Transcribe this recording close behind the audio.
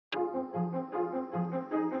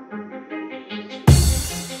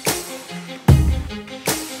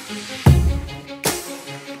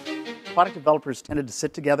Product developers tended to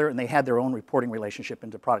sit together and they had their own reporting relationship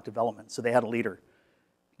into product development, so they had a leader.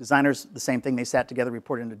 Designers, the same thing, they sat together,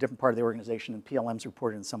 reported in a different part of the organization, and PLMs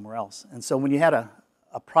reported in somewhere else. And so when you had a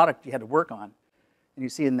product you had to work on, and you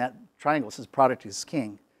see in that triangle, it says product is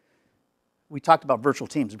king, we talked about virtual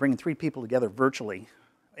teams, bringing 3 people together virtually,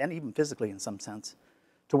 and even physically in some sense,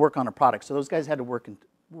 to work on a product. So those guys had to work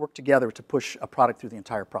together to push a product through the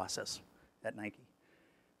entire process at Nike.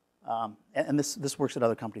 And this works at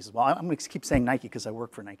other companies as well. I'm going to keep saying Nike because I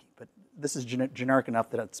work for Nike, but this is generic enough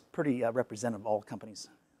that it's pretty representative of all companies.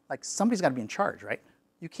 Like, somebody's got to be in charge, right?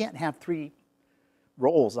 You can't have 3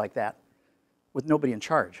 roles like that with nobody in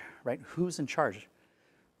charge, right? Who's in charge?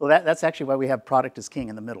 Well, that's actually why we have product as king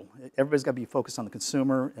in the middle. Everybody's got to be focused on the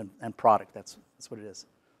consumer and product. That's what it is.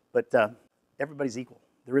 But everybody's equal.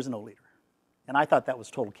 There is no leader. And I thought that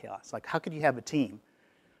was total chaos. Like, how could you have a team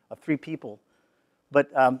of 3 people?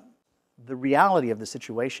 But the reality of the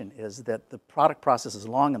situation is that the product process is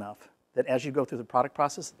long enough that as you go through the product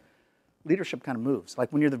process, leadership kind of moves.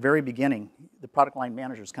 Like, when you're at the very beginning, the product line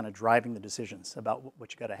manager is kind of driving the decisions about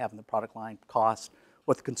what you got to have in the product line, cost,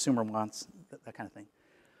 what the consumer wants, that kind of thing.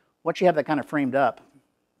 Once you have that kind of framed up,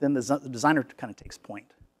 then the designer kind of takes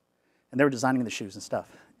point. And they're designing the shoes and stuff.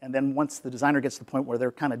 And then once the designer gets to the point where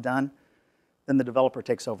they're kind of done, then the developer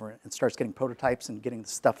takes over and starts getting prototypes and getting the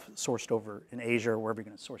stuff sourced over in Asia or wherever you're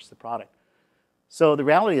going to source the product. So the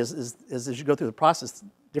reality is as you go through the process,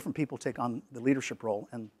 different people take on the leadership role,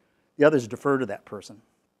 and the others defer to that person.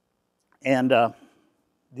 And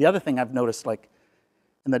the other thing I've noticed, like,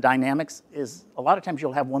 in the dynamics is a lot of times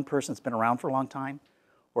you'll have one person that's been around for a long time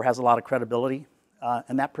or has a lot of credibility,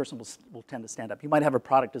 and that person will tend to stand up. You might have a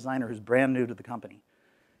product designer who's brand new to the company,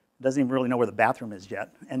 doesn't even really know where the bathroom is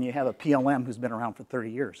yet, and you have a PLM who's been around for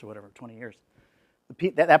 30 years or whatever, 20 years.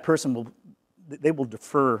 That person they will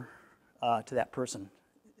defer to that person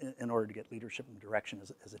in order to get leadership and direction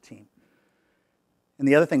as a team. And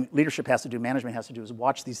the other thing leadership has to do, management has to do, is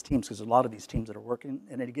watch these teams, because there's a lot of these teams that are working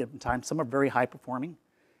at any given time. Some are very high performing,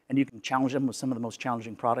 and you can challenge them with some of the most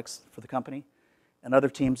challenging products for the company. And other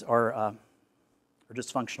teams are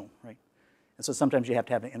dysfunctional, right? And so sometimes you have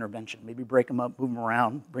to have an intervention. Maybe break them up, move them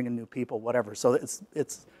around, bring in new people, whatever. So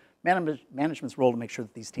it's management's role to make sure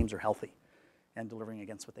that these teams are healthy and delivering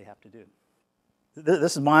against what they have to do.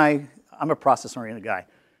 This is I'm a process-oriented guy.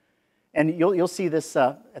 And you'll see this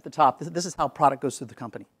at the top. This is how product goes through the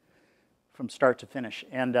company from start to finish.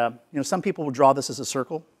 And some people will draw this as a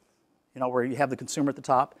circle, where you have the consumer at the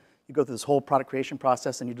top. You go through this whole product creation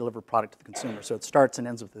process and you deliver product to the consumer. So it starts and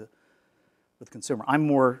ends with the consumer. I'm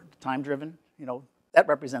more time-driven. That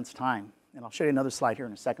represents time. And I'll show you another slide here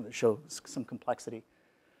in a second that shows some complexity.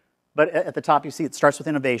 But at the top, you see it starts with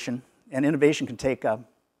innovation, and innovation can take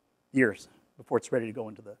years before it's ready to go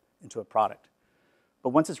into a product. But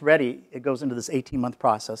once it's ready, it goes into this 18-month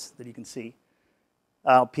process that you can see.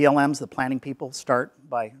 PLMs, the planning people, start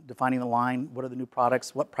by defining the line. What are the new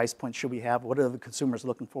products? What price points should we have? What are the consumers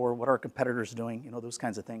looking for? What are our competitors doing? Those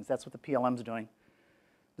kinds of things. That's what the PLM's doing.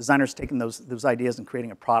 Designers taking those ideas and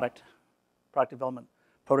creating a product development,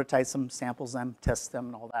 prototypes them, samples them, tests them,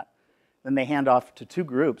 and all that. Then they hand off to 2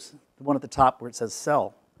 groups. The one at the top where it says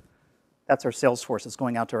sell, that's our sales force that's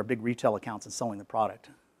going out to our big retail accounts and selling the product,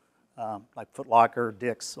 like Foot Locker,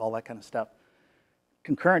 Dick's, all that kind of stuff.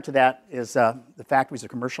 Concurrent to that is the factories are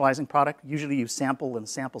commercializing product. Usually you sample in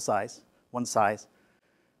sample size, one size,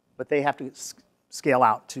 but they have to scale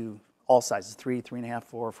out to all sizes, 3, 3.5,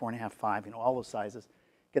 4, 4.5, 5, all those sizes.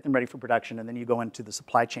 Get them ready for production, and then you go into the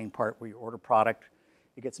supply chain part where you order product,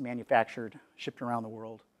 it gets manufactured, shipped around the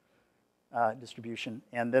world, distribution.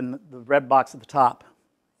 And then the red box at the top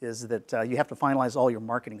is that you have to finalize all your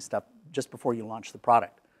marketing stuff just before you launch the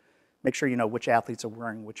product. Make sure you know which athletes are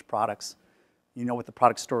wearing which products, you know what the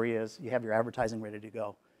product story is, you have your advertising ready to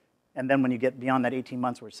go. And then when you get beyond that 18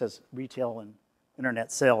 months where it says retail and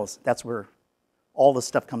internet sales, that's where all the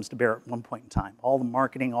stuff comes to bear at one point in time. All the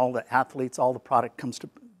marketing, all the athletes, all the product comes to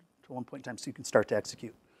one point in time so you can start to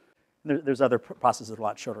execute. There's other processes that are a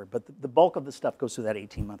lot shorter, but the bulk of the stuff goes through that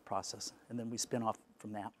 18-month process, and then we spin off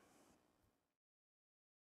from that.